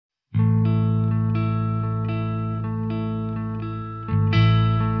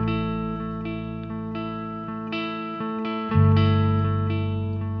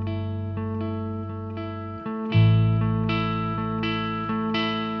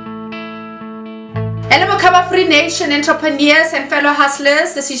Hello Makaba Free Nation entrepreneurs and fellow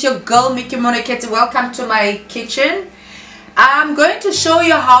hustlers, this is your girl Mikie Monoketsi. Welcome to my kitchen. I'm going to show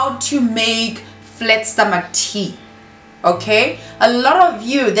you how to make flat stomach tea. Okay, a lot of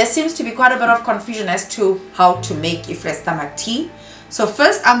you, there seems to be quite a bit of confusion as to how to make a flat stomach tea. So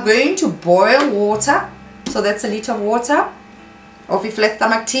first I'm going to boil water. So that's a liter of water of a flat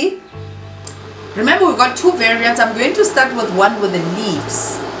stomach tea. Remember, we've got two variants. I'm going to start with one with the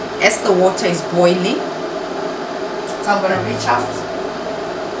leaves as the water is boiling. So I'm going to reach out,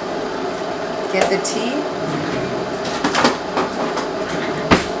 get the tea.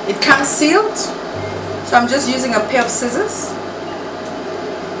 It comes sealed, so I'm just using a pair of scissors.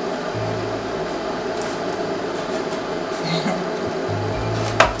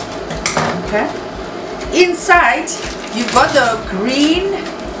 Okay. Inside, you've got the green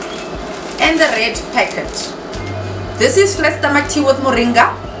and the red packet. This is flat stomach tea with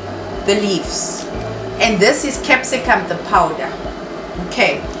moringa, the leaves, and this is capsicum, the powder.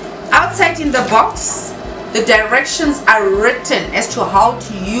 Okay, outside in the box the directions are written as to how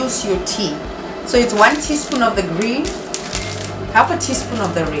to use your tea. So it's 1 teaspoon of the green, half a teaspoon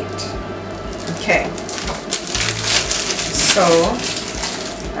of the red. Okay, so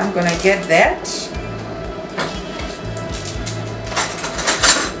I'm gonna get that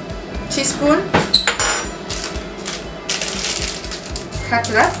teaspoon, cut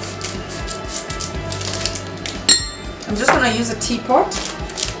it up. I'm just going to use a teapot.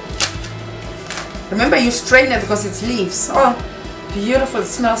 Remember, you strain it because it's leaves. Oh, beautiful. It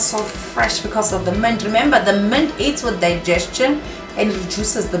smells so fresh because of the mint. Remember, the mint aids with digestion and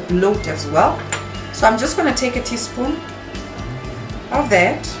reduces the bloat as well. So I'm just going to take a teaspoon of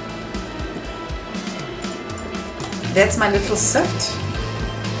that. That's my little sift.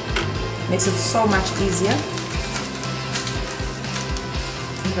 Makes it so much easier.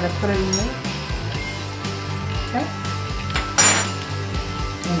 I'm going to put it in there. Okay.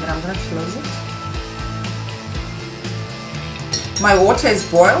 And then I'm going to close it. My water is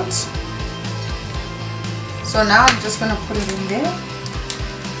boiled. So now I'm just going to put it in there.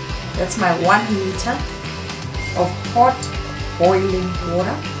 That's my 1 liter of hot boiling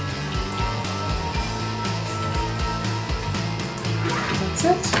water. That's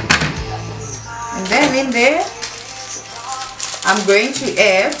it. And then in there, I'm going to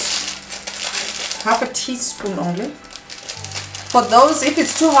add half a teaspoon only. For those, if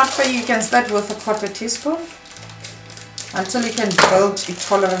it's too hot for you, you can start with a 1/4 teaspoon until you can build a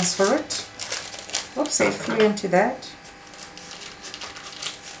tolerance for it. Oops, I flew into that.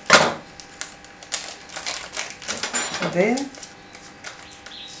 So there.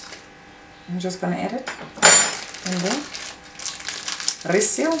 I'm just going to add it. And then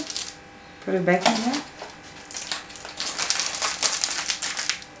reseal. Put it back in here.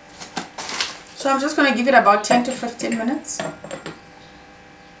 So I'm just going to give it about 10 to 15 minutes.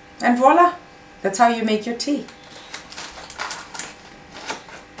 And voila, that's how you make your tea.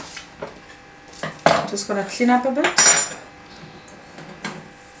 Just going to clean up a bit.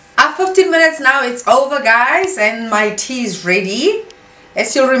 After 15 minutes now, it's over, guys, and my tea is ready.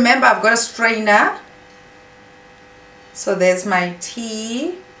 As you'll remember, I've got a strainer. So there's my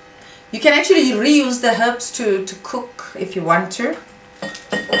tea. You can actually reuse the herbs to cook if you want to.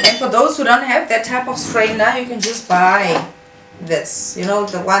 And for those who don't have that type of strainer, you can just buy this. You know,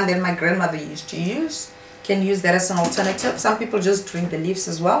 the one that my grandmother used to use. You can use that as an alternative. Some people just drink the leaves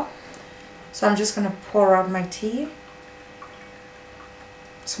as well. So I'm just going to pour out my tea.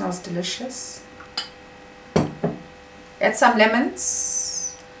 It smells delicious. Add some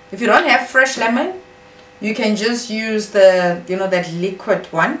lemons. If you don't have fresh lemon, you can just use the, you know, that liquid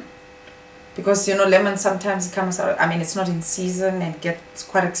one. Because, you know, lemon sometimes it comes out, I mean, it's not in season and gets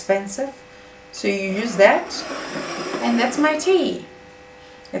quite expensive. So you use that, and that's my tea.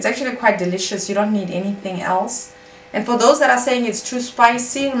 It's actually quite delicious. You don't need anything else. And for those that are saying it's too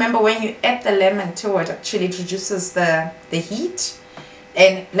spicy, remember when you add the lemon to it, actually it reduces the heat.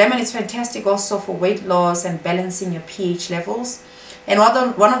 And lemon is fantastic also for weight loss and balancing your pH levels. And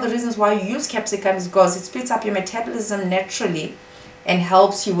one of the reasons why you use capsicum is because it speeds up your metabolism naturally and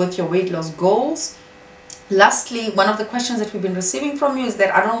helps you with your weight loss goals. Lastly, one of the questions that we've been receiving from you is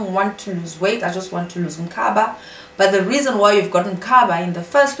that I don't want to lose weight, I just want to lose mkaba. But the reason why you've got mkaba in the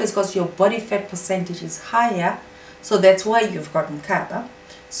first place is because your body fat percentage is higher. So that's why you've got mkaba.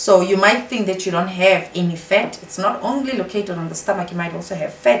 So you might think that you don't have any fat. It's not only located on the stomach, you might also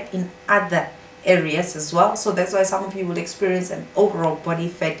have fat in other areas as well. So that's why some of you will experience an overall body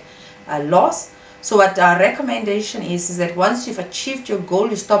fat loss. So what our recommendation is that once you've achieved your goal,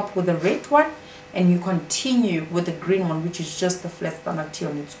 you stop with the red one and you continue with the green one, which is just the flat stomach tea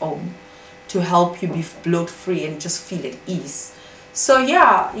on its own, to help you be bloat free and just feel at ease. So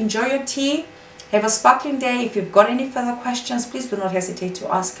yeah, enjoy your tea. Have a sparkling day. If you've got any further questions, please do not hesitate to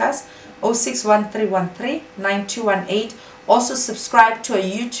ask us. 0613139218. Also subscribe to our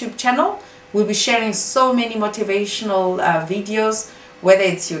YouTube channel. We'll be sharing so many motivational videos, whether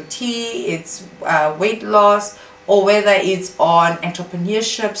it's your tea, it's weight loss, or whether it's on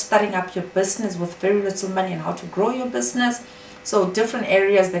entrepreneurship, starting up your business with very little money and how to grow your business. So different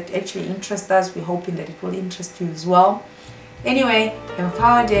areas that actually interest us. We're hoping that it will interest you as well. Anyway, have a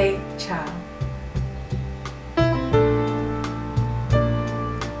power day. Ciao.